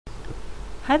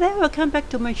Hi there, welcome back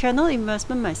to my channel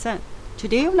Investment Mindset.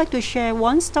 Today I would like to share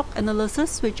one stock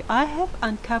analysis which I have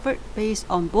uncovered based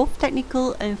on both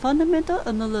technical and fundamental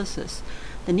analysis.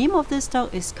 The name of this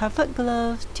stock is Comfort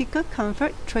Gloves, ticker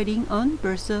Comfort, trading on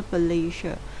Bursa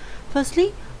Malaysia.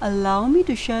 Firstly, allow me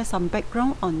to share some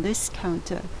background on this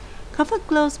counter. Comfort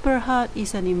Gloves Berhad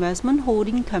is an investment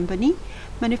holding company,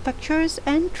 manufactures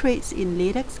and trades in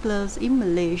latex gloves in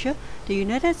Malaysia, the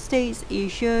United States,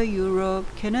 Asia, Europe,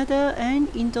 Canada,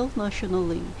 and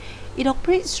internationally. It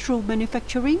operates through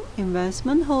manufacturing,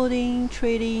 investment holding,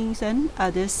 trading, and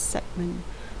other segments.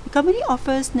 The company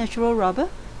offers natural rubber,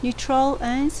 neutral,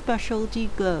 and specialty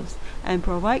gloves and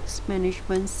provides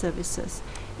management services.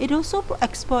 It also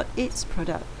exports its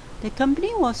product. The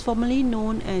company was formerly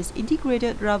known as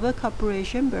Integrated Rubber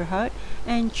Corporation Berhad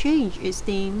and changed its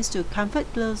names to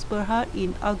Comfort Gloves Berhad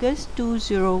in August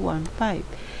 2015.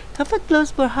 Comfort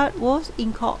Gloves Berhad was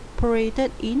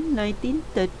incorporated in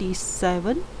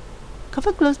 1937.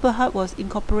 Comfort Gloves Berhad was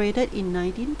incorporated in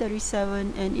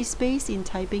 1937 and is based in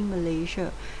Taipei,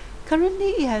 Malaysia.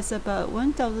 Currently, it has about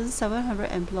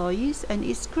 1,700 employees and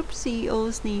its group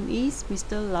CEO's name is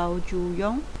Mr. Lau Ju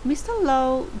Yong. Mr.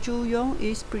 Lau Ju Yong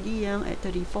is pretty young at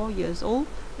 34 years old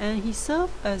and he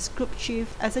served as Group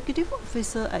Chief Executive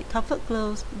Officer at Comfort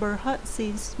Gloves Berhad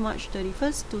since March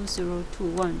 31,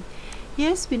 2021. He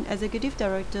has been Executive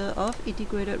Director of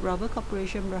Integrated Rubber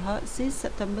Corporation Berhad since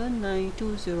September 9,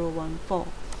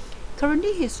 2014.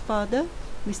 Currently, his father,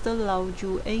 Mr. Lau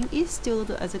Ju Eng, is still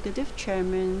the executive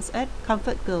chairman at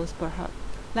Comfort Gloves Berhad.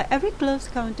 Like every gloves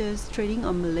counters trading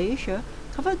on Malaysia,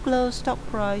 Comfort Gloves stock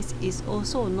price is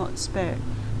also not spared.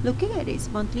 Looking at its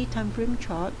monthly timeframe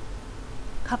chart,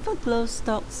 Comfort Gloves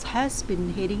stocks has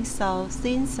been heading south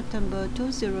since September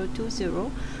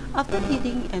 2020 after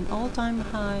hitting an all-time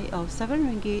high of 7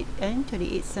 ringgit and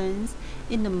 28 cents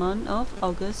in the month of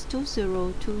August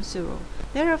 2020.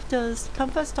 Thereafter,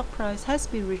 Comfort stock price has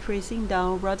been retracing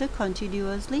down rather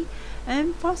continuously,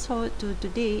 and fast forward to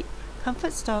today,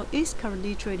 Comfort stock is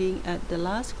currently trading at the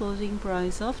last closing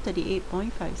price of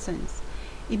 38.5 cents.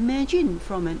 Imagine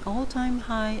from an all-time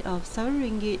high of 7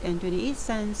 ringgit and 28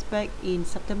 cents back in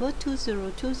September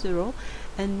 2020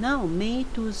 and now May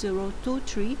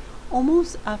 2023,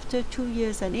 almost after 2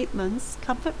 years and 8 months,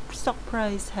 Comfort stock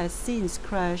price has since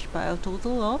crashed by a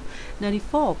total of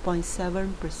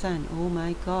 94.7%. Oh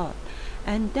my god.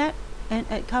 And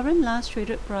at current last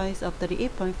traded price of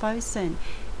 38.5 cents,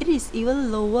 it is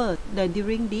even lower than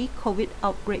during the COVID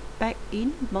outbreak back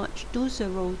in March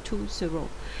 2020.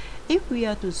 If we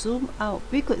are to zoom out,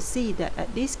 we could see that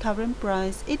at this current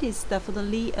price, it is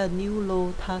definitely a new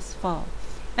low thus far.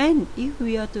 And if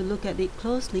we are to look at it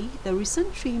closely, the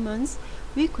recent 3 months,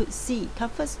 we could see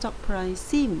Comfort stock price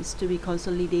seems to be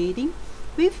consolidating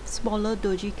with smaller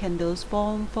doji candles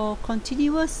formed for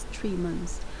continuous 3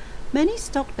 months. Many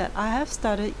stock that I have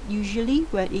started usually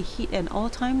when it hit an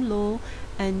all-time low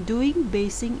and doing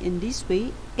basing in this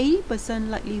way, 80%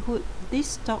 likelihood this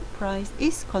stock price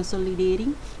is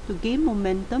consolidating to gain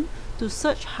momentum to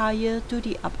surge higher to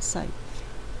the upside.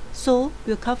 So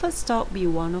will Comfort stock be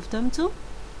one of them too?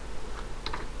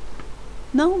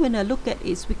 Now when I look at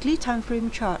its weekly time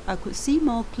frame chart, I could see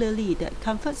more clearly that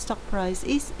Comfort stock price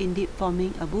is indeed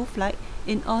forming a bull flag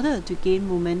in order to gain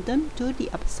momentum to the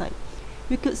upside.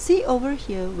 We could see over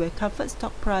here where Comfort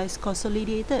stock price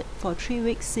consolidated for 3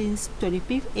 weeks since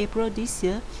 25th April this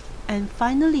year, and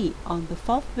finally on the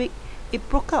 4th week, it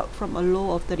broke out from a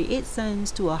low of 38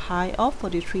 cents to a high of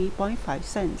 43.5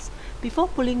 cents before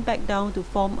pulling back down to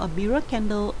form a mirror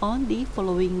candle on the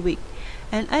following week.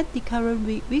 And at the current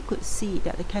week, we could see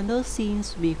that the candle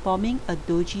seems to be forming a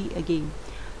doji again.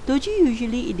 Doji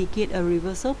usually indicate a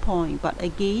reversal point, but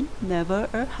again, never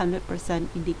a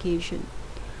 100% indication.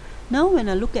 Now when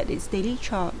I look at its daily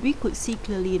chart, we could see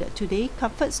clearly that today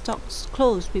Comfort stocks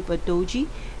closed with a doji,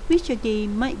 which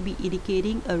again might be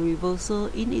indicating a reversal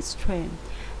in its trend.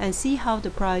 And see how the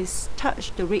price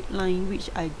touched the red line which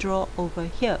I draw over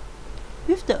here.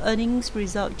 With the earnings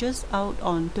result just out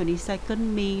on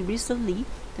 22nd May recently,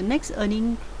 the next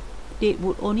earning date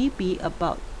would only be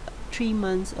about 3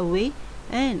 months away,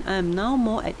 and I am now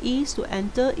more at ease to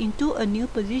enter into a new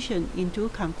position into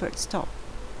Comfort stock.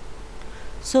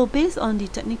 So based on the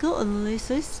technical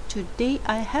analysis, today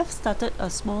I have started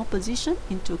a small position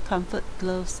into Comfort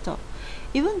Glove stock.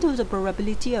 Even though the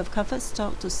probability of Comfort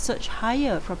stock to surge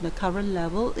higher from the current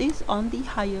level is on the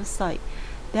higher side,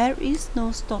 there is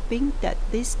no stopping that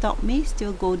this stock may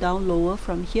still go down lower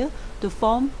from here to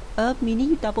form a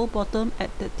mini double bottom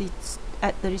at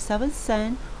 37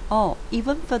 cents or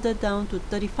even further down to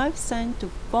 35 cents to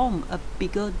form a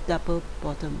bigger double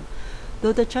bottom.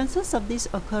 though the chances of this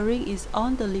occurring is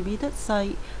on the limited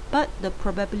side, but the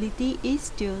probability is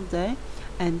still there,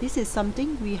 and this is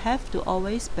something we have to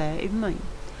always bear in mind.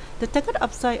 The target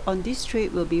upside on this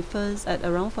trade will be first at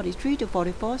around 43 to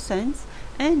 44 cents,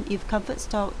 and if comfort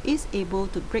stock is able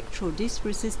to break through this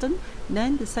resistance,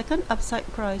 then the second upside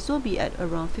price will be at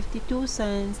around 52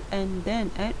 cents and then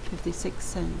at 56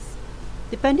 cents.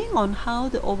 Depending on how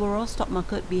the overall stock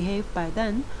market behave by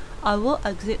then, I will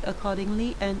exit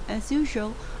accordingly, and as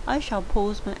usual, I shall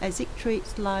post my exit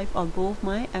trades live on both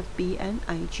my FB and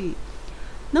IG.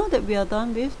 Now that we are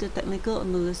done with the technical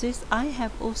analysis, I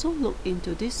have also looked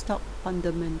into this stock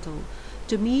fundamental.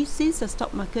 To me, since the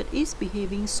stock market is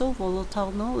behaving so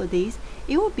volatile nowadays,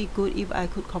 it would be good if I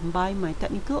could combine my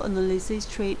technical analysis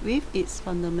trade with its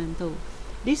fundamental.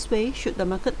 This way, should the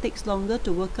market takes longer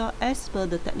to work out as per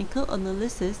the technical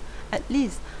analysis, at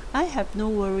least I have no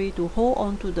worry to hold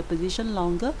on to the position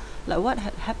longer, like what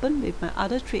had happened with my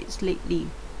other trades lately.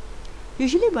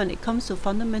 Usually when it comes to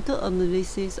fundamental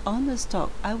analysis on a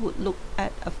stock, I would look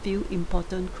at a few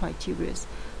important criteria.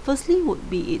 Firstly would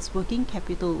be its working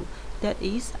capital. That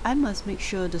is, I must make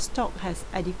sure the stock has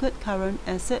adequate current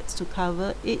assets to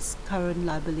cover its current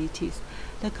liabilities.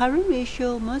 The current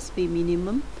ratio must be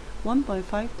minimum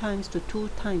 1.5 times to 2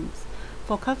 times.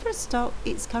 For comfort stock,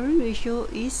 its current ratio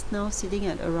is now sitting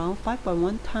at around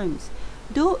 5.1 times.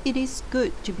 Though it is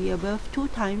good to be above 2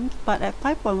 times, but at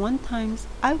 5.1 times,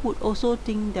 I would also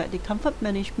think that the comfort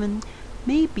management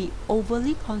may be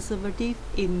overly conservative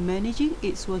in managing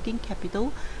its working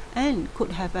capital and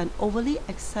could have an overly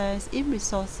excess in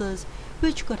resources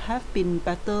which could have been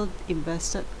better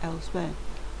invested elsewhere.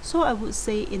 So I would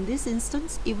say in this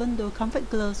instance, even though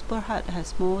Comfort Gloves perhaps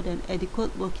has more than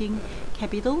adequate working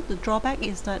capital, the drawback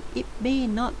is that it may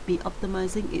not be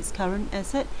optimizing its current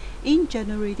asset in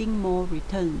generating more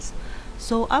returns.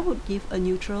 So I would give a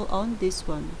neutral on this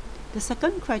one. The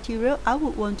second criteria, I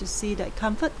would want to see that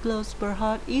Comfort Gloves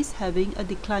perhaps is having a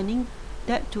declining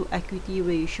debt to equity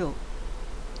ratio.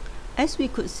 As we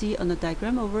could see on the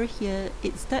diagram over here,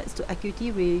 its debt to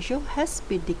equity ratio has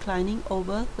been declining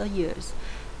over the years.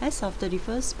 As of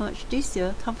 31st March this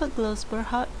year, Comfort Gloves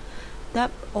perhaps debt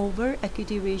over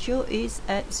equity ratio is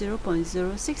at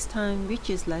 0.06 times, which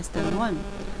is less than 1.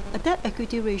 A debt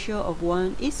equity ratio of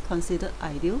 1 is considered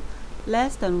ideal.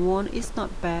 Less than 1 is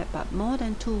not bad, but more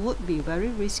than 2 would be very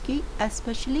risky,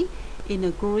 especially in a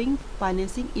growing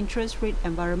financing interest rate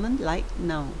environment like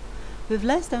now. With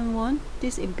less than 1,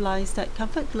 this implies that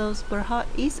Comfort Gloves perhaps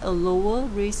is a lower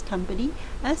risk company,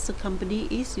 as the company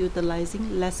is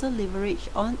utilizing lesser leverage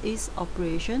on its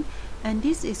operation, and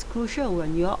this is crucial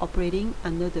when you are operating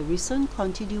under the recent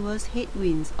continuous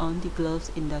headwinds on the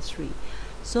gloves industry.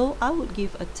 So I would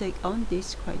give a tick on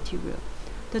this criteria.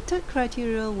 The third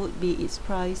criteria would be its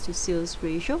price to sales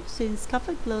ratio, since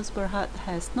Comfort Gloves perhaps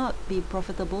has not been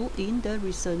profitable in the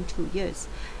recent 2 years.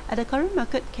 At the current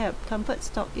market cap Comfort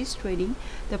stock is trading,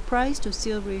 the price to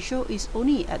sales ratio is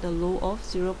only at a low of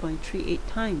 0.38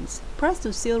 times. Price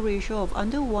to sales ratio of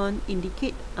under 1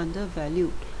 indicate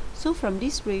undervalued. So from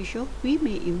this ratio, we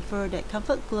may infer that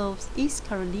Comfort Gloves is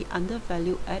currently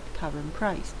undervalued at current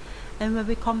price. And when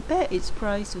we compare its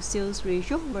price to sales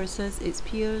ratio versus its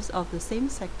peers of the same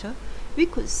sector, we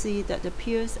could see that the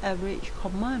peers average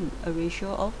command a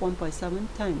ratio of 1.7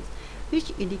 times,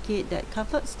 which indicate that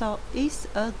Comfort stock is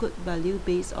a good value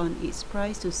based on its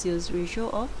price to sales ratio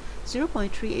of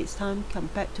 0.38 times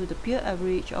compared to the peer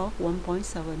average of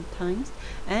 1.7 times,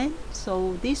 and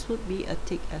so this would be a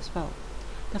tick as well.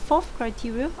 The fourth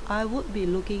criteria, I would be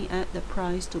looking at the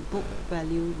price to book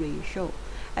value ratio.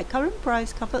 At current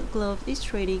price, Comfort Gloves is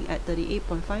trading at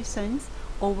 38.5 cents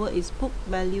over its book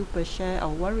value per share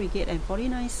of 1 ringgit and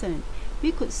 49 cents.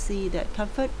 We could see that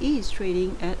Comfort is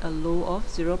trading at a low of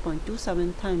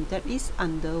 0.27 times, that is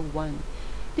under 1.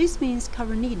 This means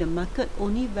currently the market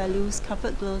only values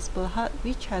Comfort Gloves perhaps,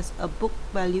 which has a book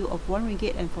value of 1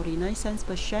 ringgit and 49 cents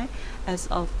per share as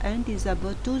of end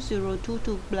December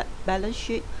 2022 balance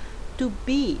sheet, to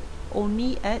be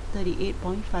only at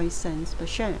 38.5 cents per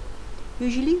share.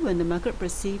 Usually when the market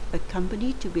perceives a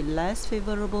company to be less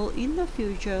favorable in the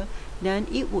future, then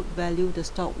it would value the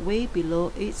stock way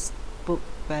below its book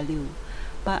value.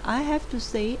 But I have to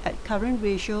say, at current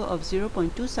ratio of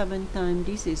 0.27 times,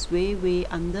 this is way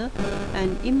under,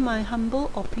 and in my humble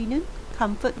opinion,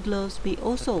 Comfort Gloves may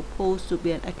also pose to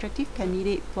be an attractive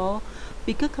candidate for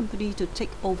bigger company to take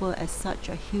over at such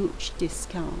a huge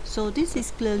discount. So this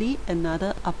is clearly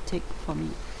another uptick for me.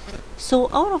 So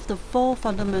out of the 4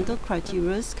 fundamental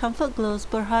criteria, Comfort Gloves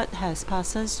Berhad has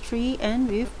passes 3 and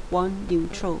with 1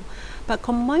 neutral. But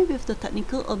combined with the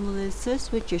technical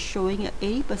analysis, which is showing an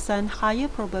 80% higher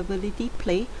probability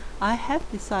play, I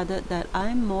have decided that I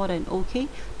am more than okay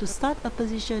to start a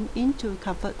position into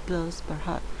Comfort Gloves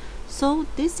Berhad. So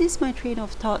this is my train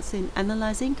of thoughts in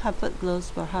analyzing Comfort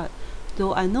Gloves Berhad.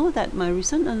 Though I know that my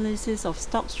recent analysis of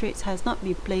stock trades has not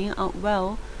been playing out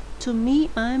well, to me,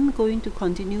 I'm going to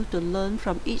continue to learn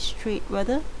from each trade,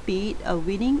 whether be it a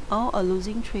winning or a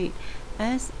losing trade,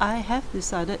 as I have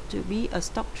decided to be a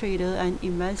stock trader and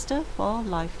investor for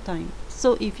lifetime.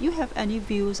 So if you have any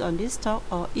views on this stock,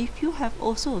 or if you have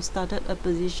also started a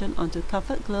position onto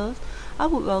Comfort Gloves, I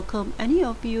would welcome any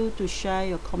of you to share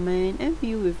your comment and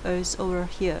view with us over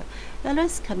here. Let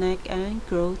us connect and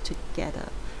grow together.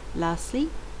 Lastly,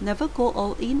 never go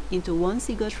all in into one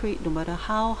single trade, no matter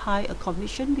how high a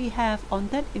commission we have on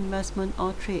that investment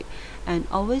or trade, and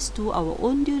always do our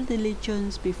own due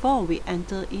diligence before we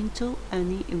enter into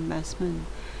any investment.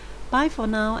 Bye for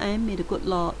now, and may the good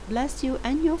Lord bless you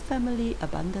and your family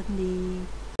abundantly.